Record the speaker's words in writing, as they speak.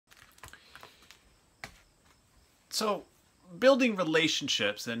So, building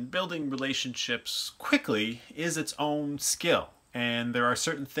relationships and building relationships quickly is its own skill. And there are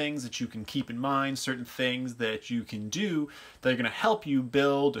certain things that you can keep in mind, certain things that you can do that are going to help you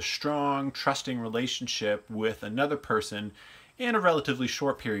build a strong, trusting relationship with another person in a relatively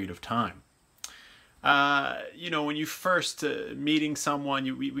short period of time. When you first meeting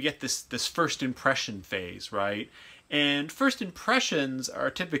someone, we get this first impression phase, right? And first impressions are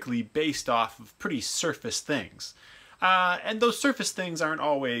typically based off of pretty surface things. And those surface things aren't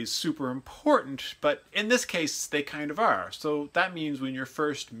always super important, but in this case, they kind of are. So that means when you're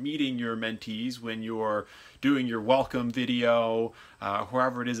first meeting your mentees, when you're doing your welcome video,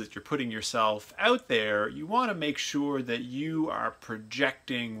 wherever it is that you're putting yourself out there, you want to make sure that you are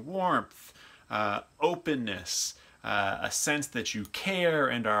projecting warmth, openness, a sense that you care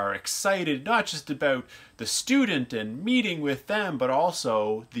and are excited not just about the student and meeting with them, but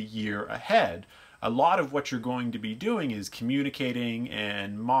also the year ahead. A lot of what you're going to be doing is communicating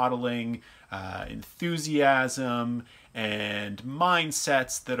and modeling enthusiasm and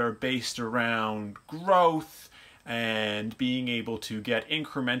mindsets that are based around growth and being able to get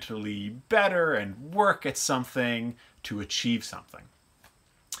incrementally better and work at something to achieve something.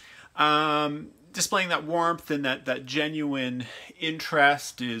 Displaying that warmth and that genuine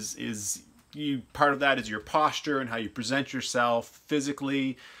interest is part of that is your posture and how you present yourself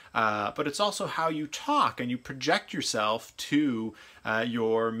physically, but it's also how you talk and you project yourself to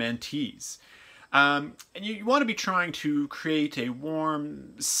your mentees. And you want to be trying to create a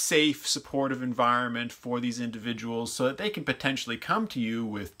warm, safe, supportive environment for these individuals so that they can potentially come to you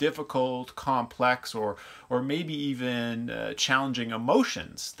with difficult, complex, or maybe even challenging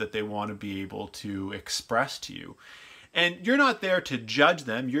emotions that they want to be able to express to you. And you're not there to judge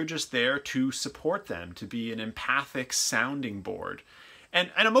them, you're just there to support them, to be an empathic sounding board. And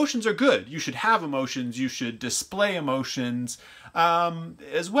emotions are good. You should have emotions, you should display emotions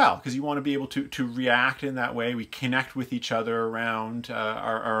as well, because you want to be able to react in that way. We connect with each other around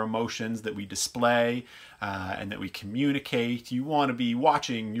our emotions that we display and that we communicate. You want to be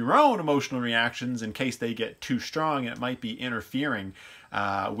watching your own emotional reactions in case they get too strong and it might be interfering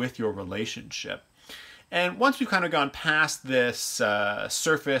with your relationship. And once we've kind of gone past this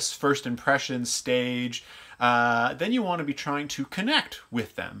surface first impression stage, then you want to be trying to connect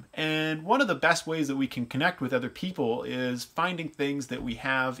with them. And one of the best ways that we can connect with other people is finding things that we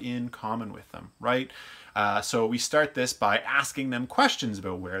have in common with them, right? So we start this by asking them questions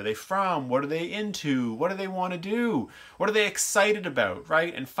about where are they from, what are they into, what do they want to do, what are they excited about,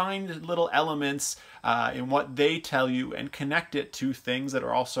 right? And find little elements in what they tell you and connect it to things that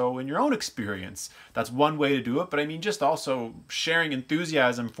are also in your own experience. That's one way to do it, but I mean just also sharing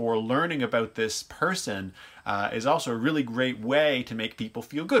enthusiasm for learning about this person is also a really great way to make people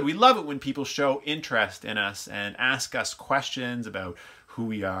feel good. We love it when people show interest in us and ask us questions about who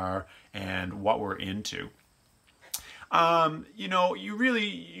we are and what we're into.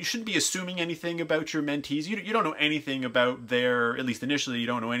 You shouldn't be assuming anything about your mentees. You don't know anything about their, at least initially, you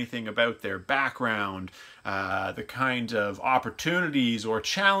don't know anything about their background, the kind of opportunities or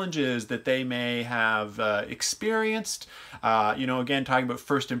challenges that they may have experienced. Again, talking about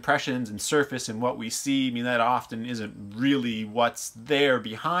first impressions and surface and what we see, I mean, that often isn't really what's there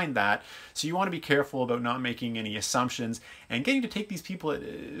behind that. So you want to be careful about not making any assumptions and getting to take these people at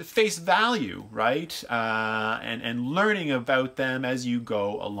face value, right? And learning about them as you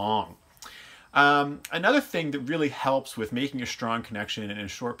go along. Another thing that really helps with making a strong connection in a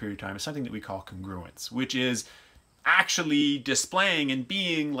short period of time is something that we call congruence, which is actually displaying and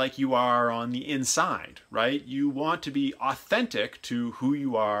being like you are on the inside, right? You want to be authentic to who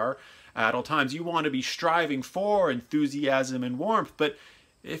you are at all times. You want to be striving for enthusiasm and warmth, but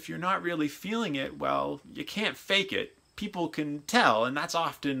if you're not really feeling it, well, you can't fake it. People can tell, and that's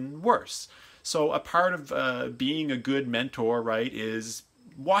often worse. So a part of being a good mentor, right, is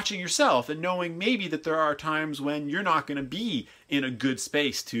watching yourself and knowing maybe that there are times when you're not going to be in a good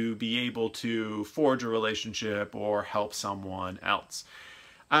space to be able to forge a relationship or help someone else.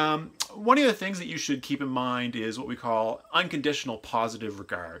 One of the things that you should keep in mind is what we call unconditional positive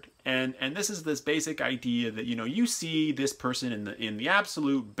regard. And this is this basic idea that, you see this person in the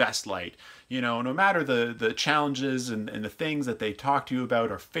absolute best light. No matter the challenges and the things that they talk to you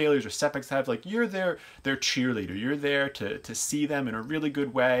about or failures or setbacks have, like you're their cheerleader. You're there to see them in a really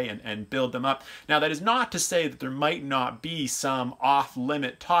good way and build them up. Now, that is not to say that there might not be some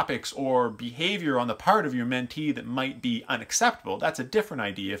off-limit topics or behavior on the part of your mentee that might be unacceptable. That's a different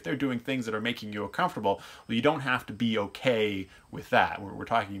idea. If they're doing things that are making you uncomfortable, well, you don't have to be okay with that. We're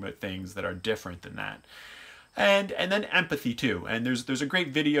talking about things that are different than that. And then empathy too. And there's a great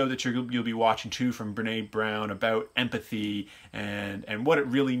video that you'll be watching too from Brene Brown about empathy and what it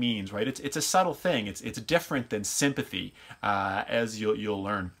really means, right? It's a subtle thing. It's different than sympathy, as you'll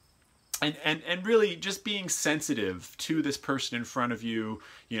learn. And really just being sensitive to this person in front of you,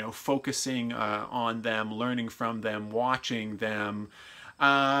 focusing on them, learning from them, watching them,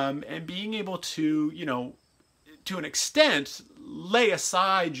 and being able to an extent, lay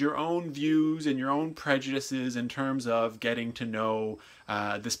aside your own views and your own prejudices in terms of getting to know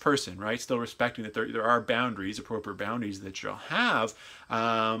this person, right? Still respecting that there are boundaries, appropriate boundaries that you'll have,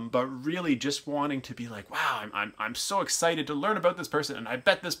 but really just wanting to be like, wow, I'm so excited to learn about this person, and I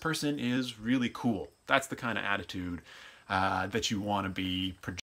bet this person is really cool. That's the kind of attitude that you want to be projecting.